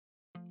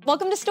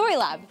Welcome to Story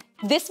Lab.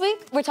 This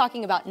week, we're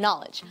talking about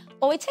knowledge,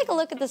 while we take a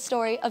look at the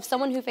story of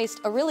someone who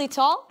faced a really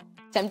tall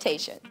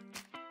temptation.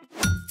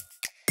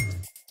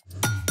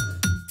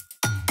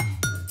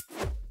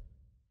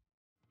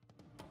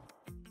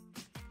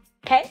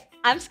 Hey,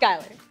 I'm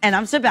Skylar. And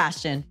I'm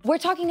Sebastian. We're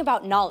talking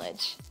about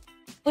knowledge,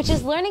 which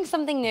is learning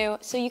something new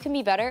so you can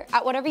be better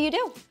at whatever you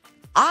do.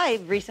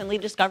 I've recently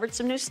discovered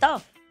some new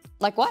stuff.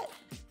 Like what?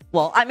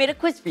 Well, I made a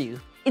quiz for you.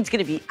 It's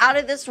gonna be out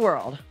of this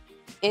world.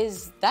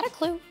 Is that a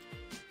clue?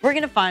 We're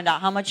gonna find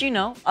out how much you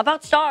know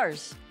about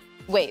stars.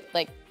 Wait,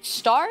 like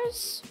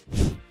stars?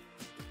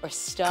 Or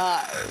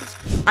stars?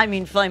 I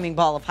mean flaming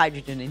ball of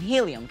hydrogen and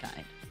helium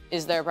kind.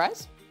 Is there a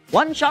prize?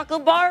 1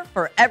 chocolate bar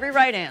for every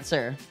right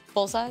answer.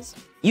 Full size?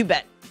 You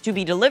bet. To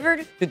be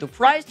delivered through the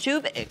prize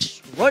tube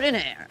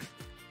extraordinaire.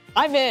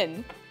 I'm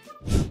in.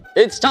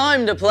 It's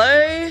time to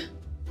play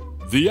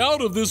The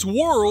Out of This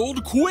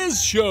World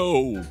Quiz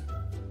Show.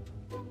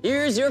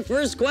 Here's your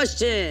first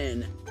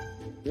question.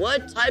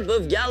 What type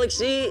of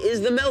galaxy is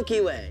the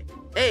Milky Way?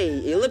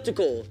 A,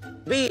 elliptical,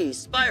 B,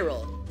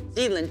 spiral,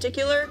 C,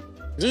 lenticular,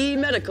 D,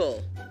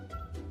 medical.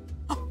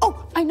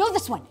 Oh, I know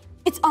this one.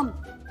 It's, A.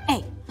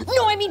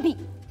 No, I mean B.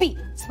 B,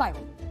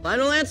 spiral.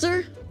 Final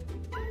answer?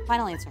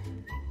 Final answer.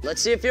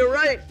 Let's see if you're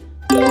right.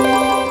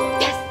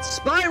 Yes!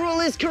 Spiral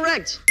is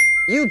correct.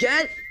 You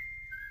get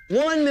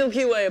 1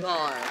 Milky Way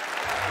bar.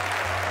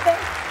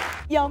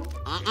 Yum.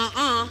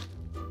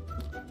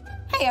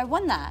 Hey, I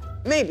won that.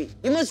 Maybe.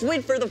 You must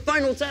wait for the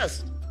final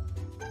test.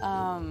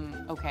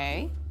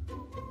 Okay.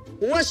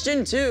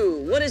 Question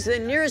 2. What is the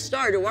nearest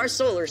star to our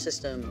solar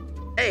system?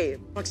 A,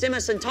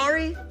 Proxima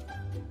Centauri,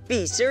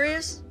 B,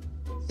 Sirius,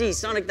 C,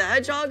 Sonic the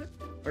Hedgehog,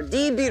 or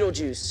D,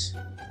 Betelgeuse?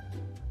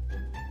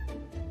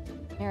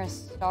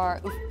 Nearest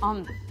star.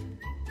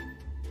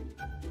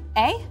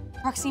 A?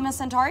 Proxima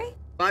Centauri?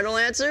 Final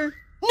answer?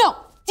 No,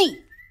 D.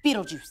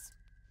 Beetlejuice.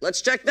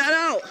 Let's check that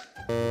out.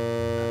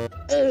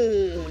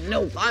 Oh,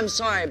 nope, I'm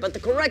sorry, but the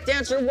correct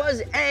answer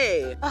was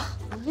A. Ugh,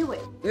 I knew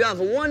it. You have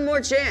one more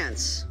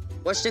chance.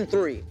 Question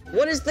 3.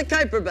 What is the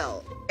Kuiper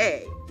Belt?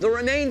 A, the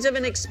remains of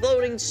an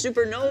exploding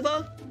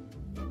supernova.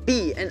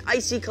 B, an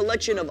icy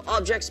collection of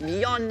objects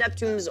beyond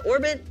Neptune's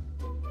orbit.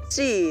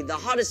 C, the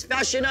hottest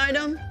fashion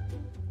item.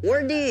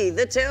 Or D,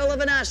 the tail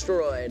of an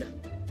asteroid.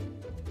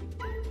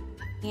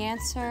 The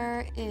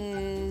answer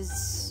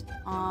is,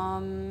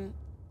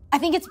 I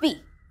think it's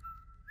B.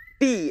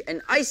 B,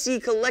 an icy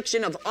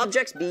collection of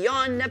objects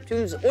beyond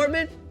Neptune's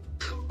orbit.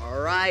 All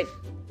right,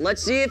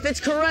 let's see if it's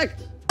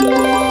correct.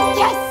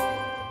 Yes!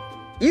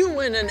 You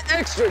win an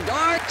extra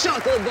dark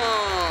chocolate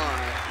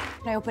bar.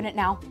 Can I open it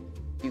now?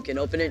 You can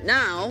open it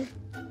now,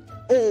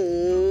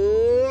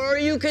 or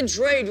you can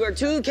trade your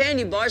 2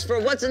 candy bars for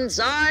what's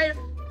inside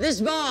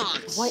this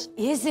box. What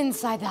is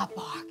inside that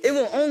box? It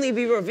will only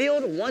be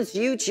revealed once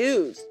you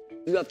choose.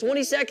 You have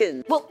 20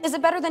 seconds. Well, is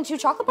it better than 2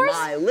 chocolate bars?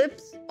 My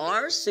lips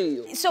are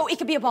sealed. So it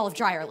could be a ball of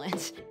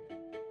Dryerland.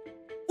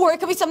 Or it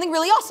could be something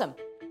really awesome.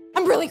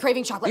 I'm really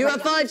craving chocolate You right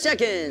have now. 5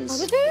 seconds.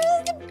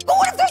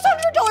 What if there's a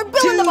 $100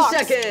 bill in the 2 box?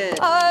 seconds.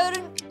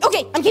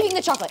 Okay, I'm keeping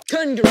the chocolate.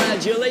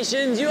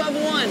 Congratulations, you have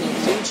won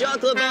 2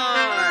 chocolate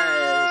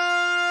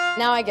bars.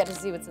 Now I get to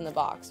see what's in the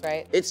box,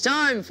 right? It's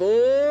time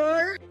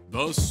for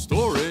The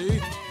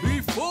story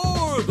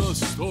before the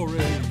story.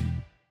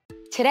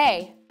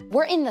 Today,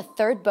 we're in the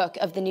 3rd book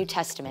of the New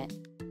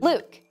Testament,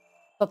 Luke.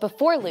 But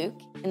before Luke,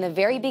 in the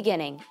very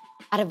beginning,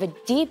 out of a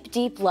deep,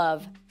 deep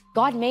love,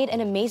 God made an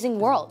amazing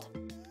world.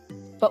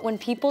 But when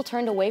people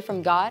turned away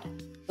from God,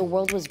 the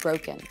world was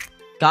broken.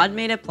 God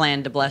made a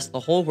plan to bless the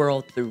whole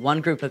world through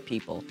one group of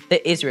people,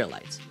 the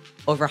Israelites.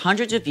 Over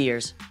hundreds of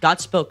years,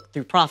 God spoke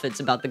through prophets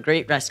about the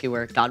great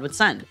rescuer God would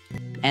send.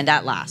 And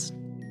at last,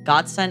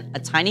 God sent a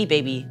tiny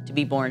baby to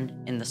be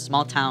born in the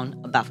small town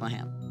of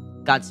Bethlehem,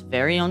 God's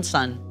very own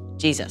son,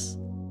 Jesus.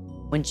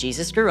 When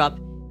Jesus grew up,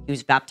 he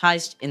was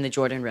baptized in the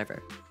Jordan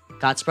River.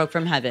 God spoke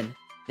from heaven,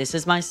 "This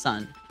is my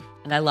son,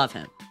 and I love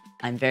him.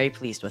 I'm very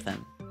pleased with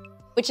him."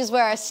 Which is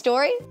where our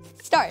story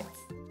starts.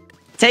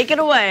 Take it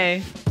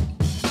away.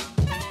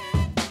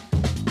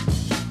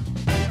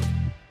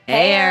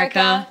 Hey,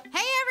 Erica.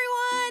 Hey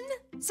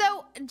everyone!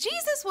 So,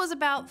 Jesus was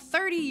about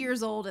 30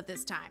 years old at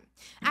this time.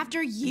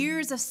 After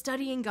years of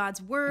studying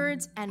God's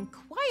words and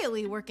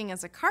quietly working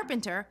as a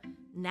carpenter,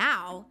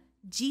 now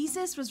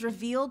Jesus was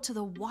revealed to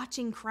the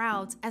watching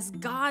crowds as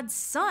God's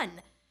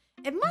son.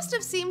 It must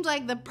have seemed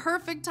like the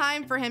perfect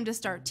time for him to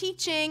start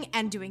teaching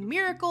and doing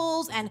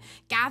miracles and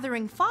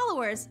gathering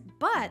followers,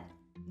 but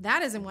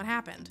that isn't what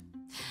happened.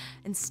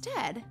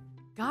 Instead,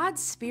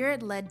 God's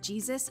Spirit led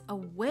Jesus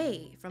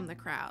away from the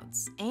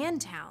crowds and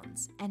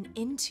towns and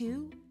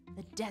into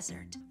the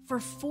desert.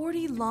 For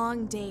 40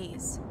 long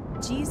days,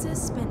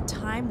 Jesus spent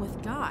time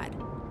with God,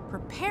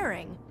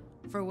 preparing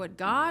for what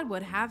God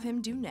would have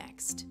him do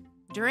next.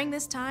 During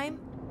this time,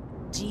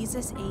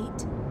 Jesus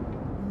ate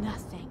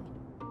nothing.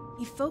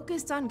 He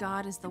focused on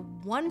God as the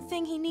one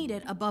thing he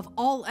needed above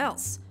all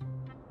else.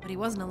 But he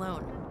wasn't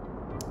alone.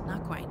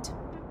 Not quite.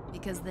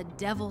 Because the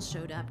devil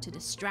showed up to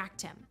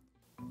distract him.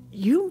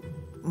 You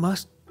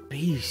must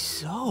be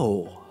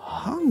so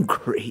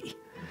Hungry?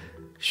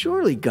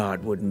 Surely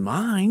God wouldn't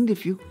mind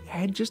if you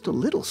had just a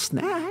little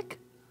snack.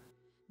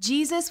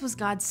 Jesus was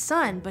God's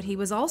son, but he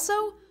was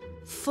also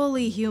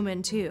fully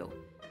human too.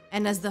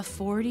 And as the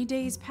 40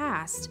 days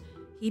passed,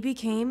 he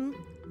became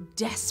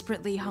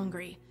desperately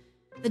hungry.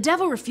 The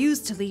devil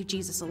refused to leave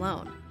Jesus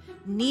alone,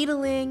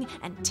 needling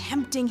and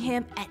tempting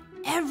him at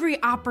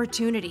every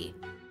opportunity.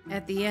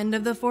 At the end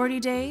of the 40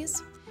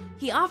 days,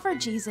 he offered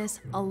Jesus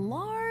a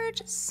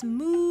large,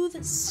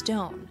 smooth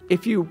stone.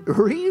 If you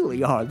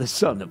really are the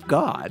Son of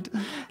God,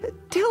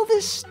 tell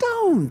this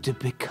stone to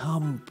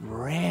become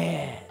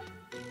bread.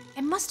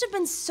 It must have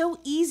been so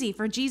easy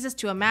for Jesus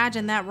to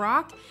imagine that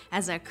rock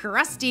as a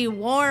crusty,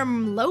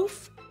 warm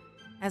loaf.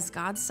 As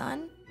God's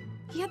son,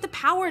 he had the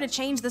power to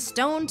change the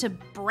stone to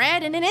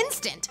bread in an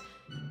instant.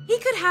 He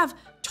could have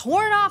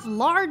torn off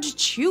large,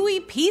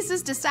 chewy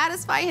pieces to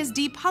satisfy his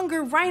deep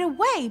hunger right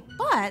away,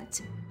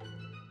 but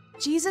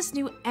Jesus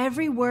knew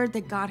every word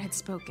that God had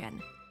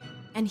spoken,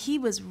 and he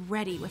was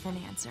ready with an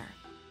answer.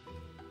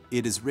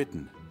 It is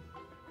written,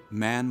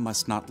 man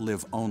must not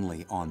live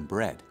only on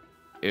bread.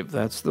 If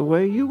that's the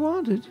way you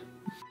want it.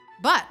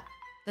 But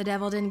the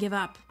devil didn't give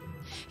up.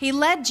 He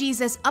led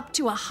Jesus up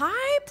to a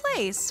high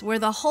place where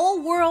the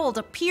whole world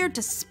appeared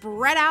to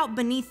spread out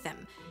beneath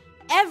them.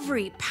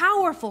 Every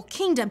powerful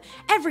kingdom,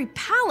 every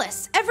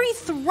palace, every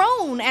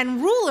throne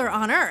and ruler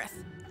on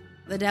earth.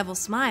 The devil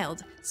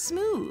smiled,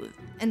 smooth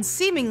and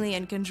seemingly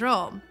in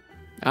control.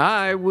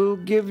 I will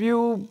give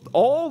you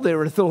all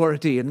their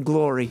authority and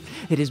glory.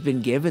 It has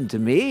been given to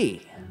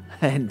me,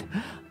 and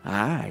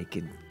I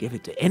can give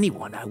it to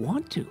anyone I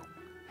want to.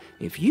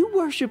 If you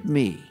worship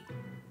me,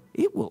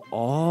 it will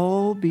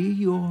all be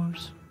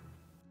yours.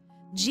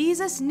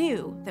 Jesus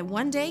knew that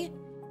one day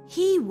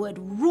he would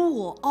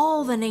rule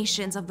all the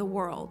nations of the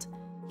world.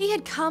 He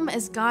had come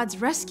as God's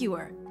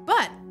rescuer,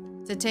 but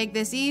to take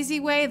this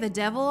easy way the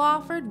devil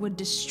offered would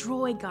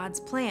destroy God's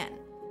plan.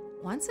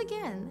 Once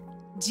again,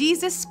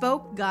 Jesus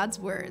spoke God's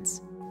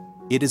words.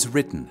 It is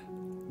written,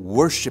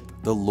 worship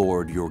the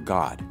Lord your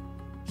God.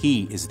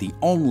 He is the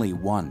only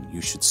one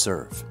you should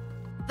serve.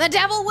 The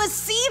devil was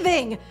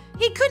seething.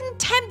 He couldn't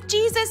tempt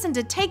Jesus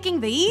into taking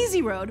the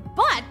easy road,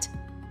 but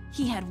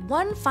he had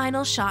one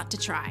final shot to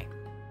try.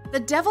 The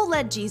devil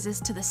led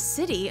Jesus to the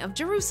city of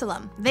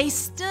Jerusalem. They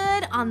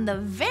stood on the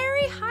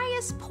very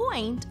highest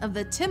point of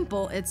the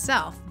temple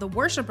itself. The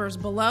worshipers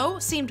below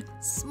seemed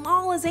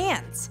small as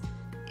ants.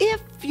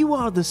 If you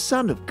are the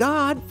Son of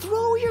God,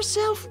 throw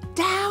yourself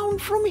down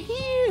from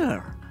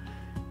here.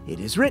 It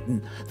is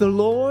written, the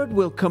Lord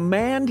will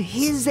command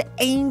his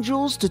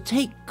angels to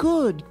take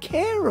good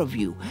care of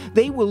you.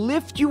 They will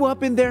lift you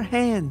up in their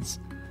hands.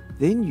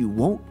 Then you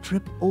won't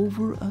trip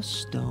over a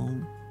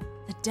stone.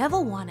 The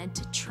devil wanted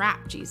to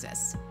trap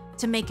Jesus,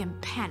 to make him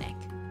panic.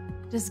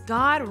 Does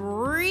God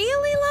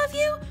really love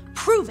you?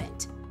 Prove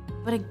it.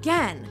 But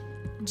again,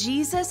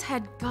 Jesus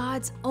had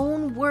God's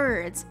own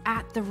words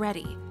at the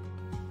ready.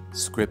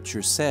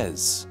 Scripture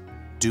says,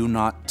 do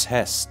not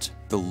test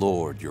the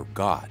Lord your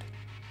God.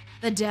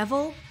 The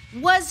devil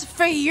was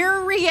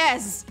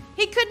furious.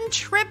 He couldn't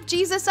trip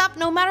Jesus up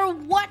no matter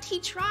what he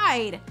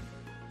tried.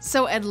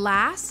 So at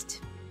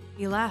last,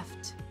 he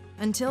left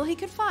until he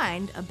could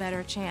find a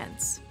better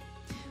chance.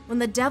 When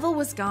the devil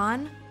was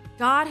gone,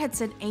 God had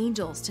sent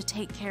angels to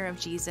take care of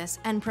Jesus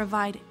and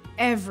provide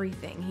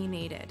everything he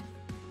needed.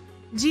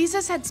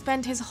 Jesus had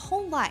spent his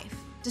whole life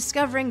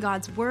discovering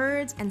God's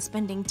words and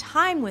spending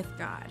time with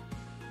God.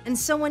 And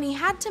so when he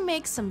had to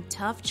make some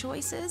tough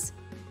choices,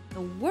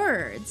 the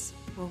words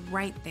were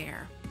right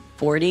there.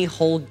 40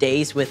 whole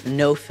days with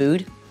no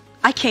food?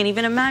 I can't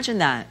even imagine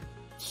that.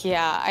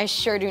 Yeah, I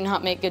sure do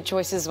not make good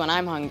choices when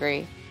I'm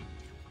hungry.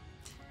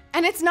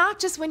 And it's not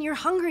just when you're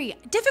hungry.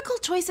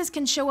 Difficult choices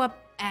can show up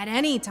at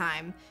any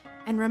time.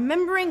 And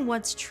remembering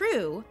what's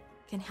true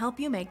can help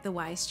you make the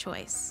wise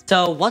choice.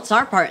 So what's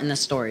our part in the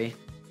story?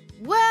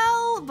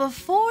 Well,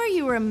 before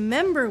you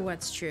remember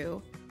what's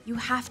true, you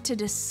have to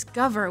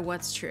discover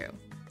what's true.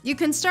 You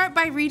can start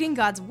by reading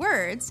God's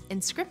words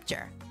in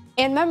Scripture.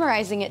 And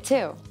memorizing it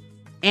too.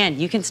 And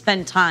you can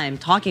spend time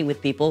talking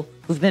with people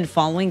who've been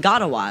following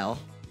God a while.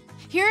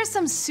 Here are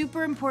some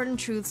super important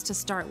truths to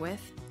start with.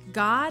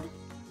 God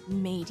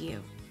made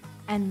you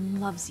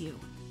and loves you.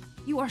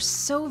 You are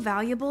so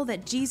valuable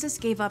that Jesus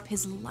gave up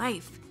his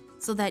life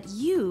so that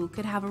you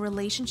could have a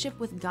relationship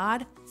with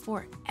God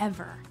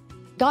forever.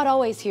 God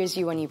always hears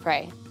you when you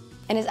pray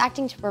and is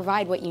acting to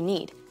provide what you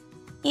need,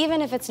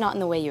 even if it's not in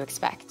the way you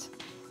expect.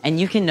 And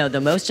you can know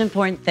the most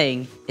important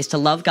thing is to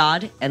love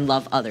God and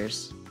love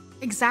others.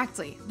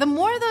 Exactly. The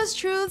more those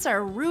truths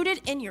are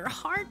rooted in your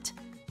heart,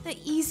 the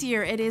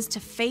easier it is to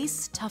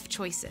face tough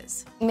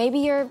choices. Maybe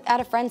you're at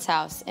a friend's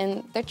house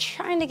and they're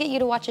trying to get you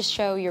to watch a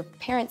show your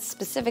parents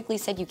specifically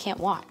said you can't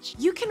watch.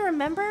 You can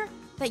remember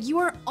that you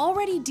are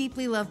already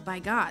deeply loved by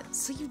God,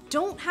 so you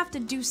don't have to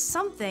do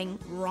something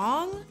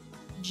wrong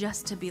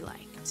just to be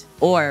liked.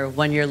 Or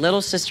when your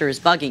little sister is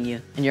bugging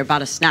you and you're about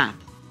to snap,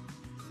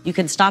 you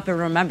can stop and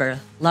remember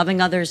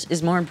loving others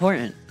is more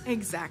important.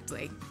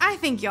 Exactly. I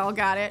think y'all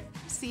got it.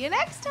 See you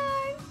next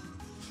time.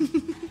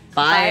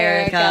 Bye,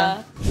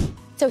 Erica.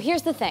 So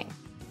here's the thing.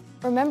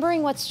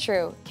 Remembering what's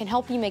true can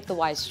help you make the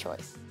wise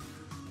choice.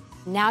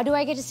 Now do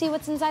I get to see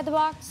what's inside the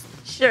box?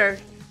 Sure.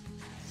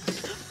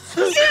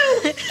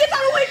 Get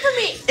that away from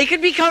me! It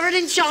could be covered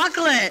in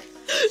chocolate.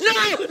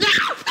 No!